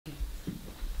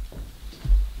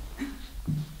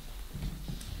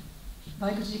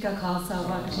Waheguru Ji Ka Khalsa,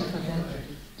 Waheguru Ji Ki Fateh.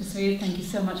 Jasveer, thank you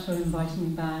so much for inviting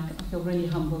me back. I feel really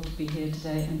humbled to be here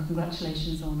today, and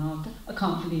congratulations on I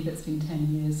can't believe it's been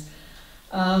 10 years.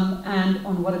 And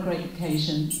on what a great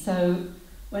occasion. So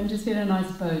when Jasveer and I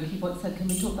spoke, he said, can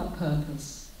we talk about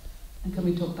purpose? And can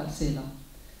we talk about seva?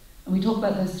 And we talk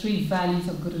about those three values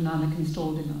of Guru Nanak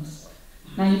installed in us.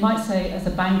 Now you might say, as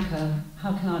a banker,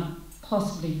 how can I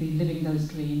possibly be living those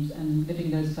dreams and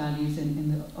living those values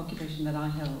in the occupation that I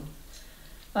held?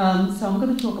 So I'm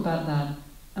going to talk about that.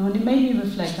 And when it made me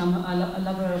reflect, I'm a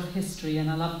lover of history,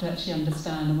 and I love to actually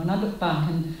understand. And when I look back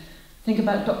and think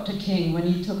about Dr. King, when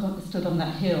he stood on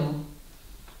that hill,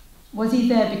 was he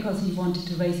there because he wanted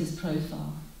to raise his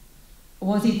profile? Or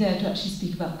was he there to actually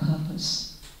speak about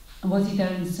purpose? And was he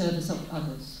there in service of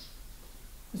others?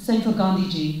 The same for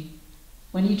Gandhiji.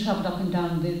 When he travelled up and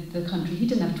down the country, he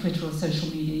didn't have Twitter or social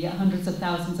media, yet hundreds of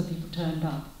thousands of people turned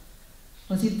up.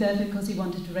 Was he there because he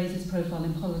wanted to raise his profile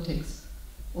in politics?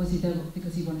 Or was he there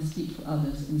because he wanted to speak for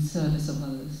others, in service of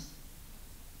others?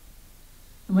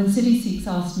 And when City Sikhs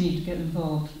asked me to get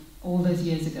involved all those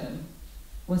years ago,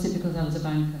 was it because I was a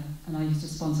banker and I used to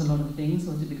sponsor a lot of things?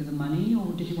 Was it because of money,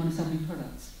 or did you want to sell me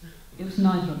products? It was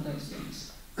neither of those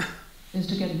things. It was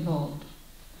to get involved.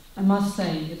 I must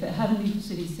say, if it hadn't been for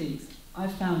City Sikhs, I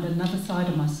found another side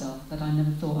of myself that I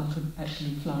never thought I could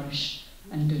actually flourish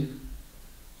and do.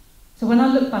 So when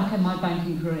I look back at my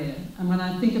banking career, and when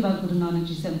I think about Guru Nanak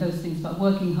Ji said those things about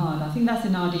working hard, I think that's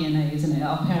in our DNA, isn't it?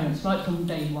 Our parents, right from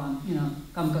day one, you know,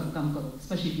 kam karo,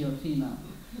 especially if you're a female.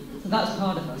 So that's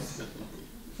part of us.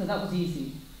 So that was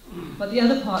easy. But the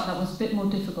other part that was a bit more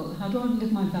difficult, how do I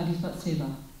live my values about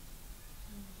seva?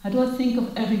 How do I think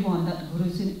of everyone, that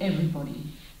Guru is in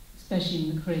everybody, especially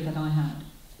in the career that I had?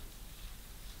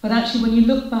 But actually, when you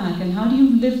look back, and how do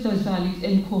you live those values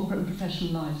in corporate and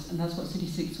professional lives? And that's what City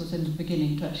Sikhs was in the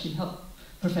beginning, to actually help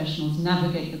professionals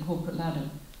navigate the corporate ladder.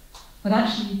 But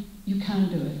actually, you can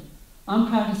do it. I'm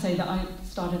proud to say that I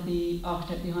started the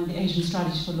architect behind the Asian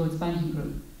strategy for Lloyds Banking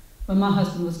Group. When my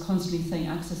husband was constantly saying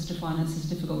access to finance is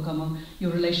difficult, Kamel, your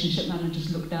relationship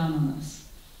managers look down on us.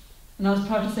 And I was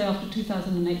proud to say after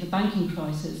 2008, the banking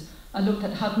crisis, I looked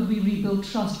at how could we rebuild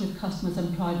trust with customers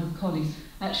and pride with colleagues.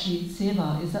 Actually,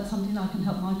 seva, is that something I can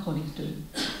help my colleagues do?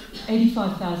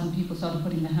 85,000 people started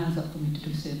putting their hands up for me to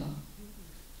do seva.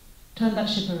 Turned that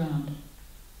ship around.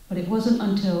 But it wasn't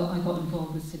until I got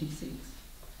involved with City Sikhs.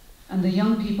 And the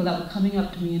young people that were coming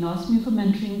up to me and asking me for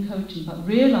mentoring and coaching, but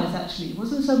realised actually it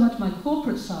wasn't so much my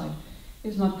corporate side, it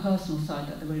was my personal side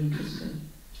that they were interested in.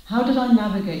 How did I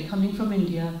navigate coming from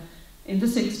India in the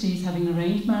 60s, having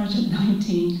arranged marriage at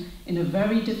 19, in a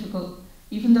very difficult,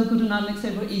 even though Guru Nanak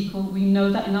said we're equal, we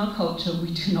know that in our culture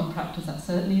we do not practice that,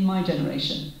 certainly in my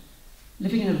generation.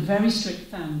 Living in a very strict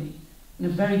family, in a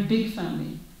very big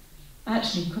family,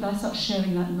 actually, could I start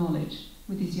sharing that knowledge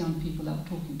with these young people that were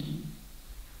talking to me?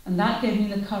 And that gave me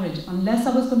the courage, unless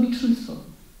I was going to be truthful,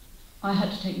 I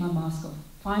had to take my mask off,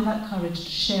 find that courage to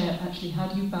share actually how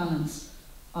do you balance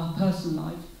our personal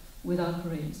life with our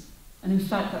careers. And in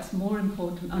fact, that's more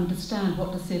important, understand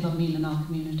what does seva mean in our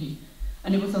community.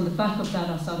 And it was on the back of that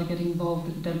I started getting involved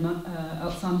with the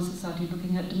Alzheimer's Society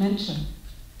looking at dementia.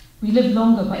 We live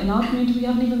longer, but in our community we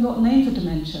haven't even got a name for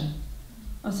dementia.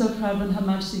 I'm so proud when Her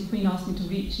Majesty the Queen asked me to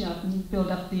reach out and build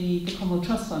up the Kamel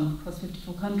Trust Fund across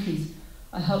 54 countries.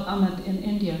 I helped Ahmed in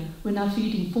India. We're now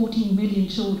feeding 14 million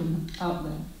children out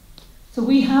there. So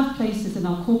we have places in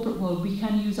our corporate world we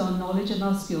can use our knowledge and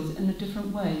our skills in a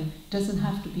different way. It doesn't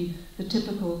have to be the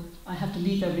typical, I have to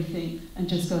leave everything and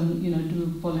just go and do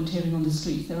volunteering on the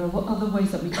streets. There are other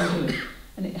ways that we can do it.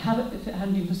 And if it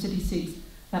hadn't been for City Sikhs,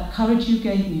 that courage you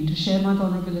gave me to share my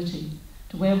vulnerability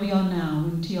to where we are now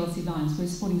in TLC Lines, we're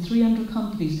supporting 300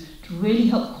 companies to really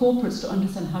help corporates to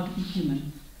understand how to be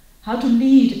human, how to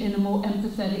lead in a more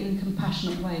empathetic and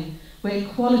compassionate way, where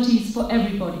equality is for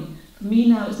everybody. For me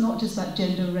now, it's not just about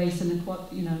gender, race, and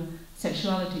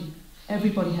sexuality.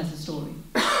 Everybody has a story.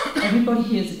 Everybody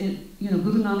here is,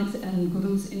 Guru Nanak's and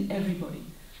Gurus in everybody.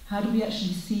 How do we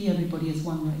actually see everybody as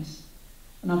one race?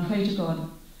 And I pray to God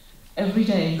every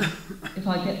day, if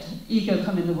I get ego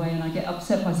come in the way and I get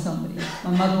upset by somebody,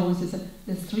 my mother always says,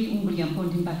 there's 3 ungliyam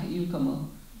pointing back at you, Kamel.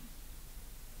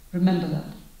 Remember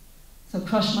that. So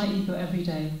crush my ego every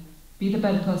day. Be the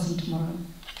better person tomorrow.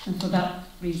 And for that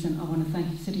reason, I want to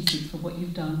thank you, City Sikhs, for what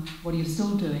you've done, what you're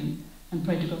still doing, and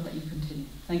pray to God that you continue.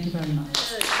 Thank you very much.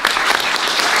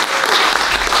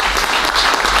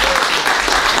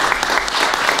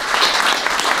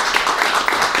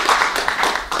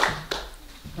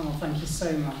 Well, thank you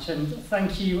so much, and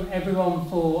thank you everyone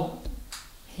for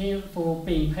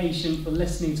being patient, for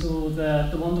listening to all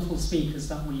the wonderful speakers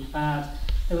that we've had.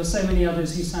 There were so many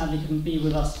others who sadly couldn't be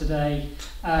with us today,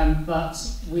 but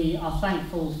we are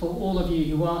thankful for all of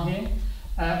you who are here.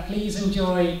 Please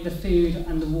enjoy the food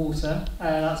and the water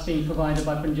that's being provided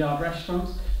by Punjab Restaurant.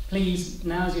 Please,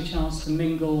 now is your chance to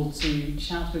mingle, to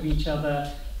chat with each other,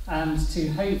 and to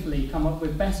hopefully come up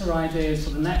with better ideas for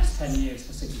the next 10 years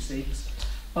for City Sikhs.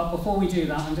 But before we do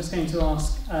that, I'm just going to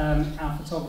ask our photographer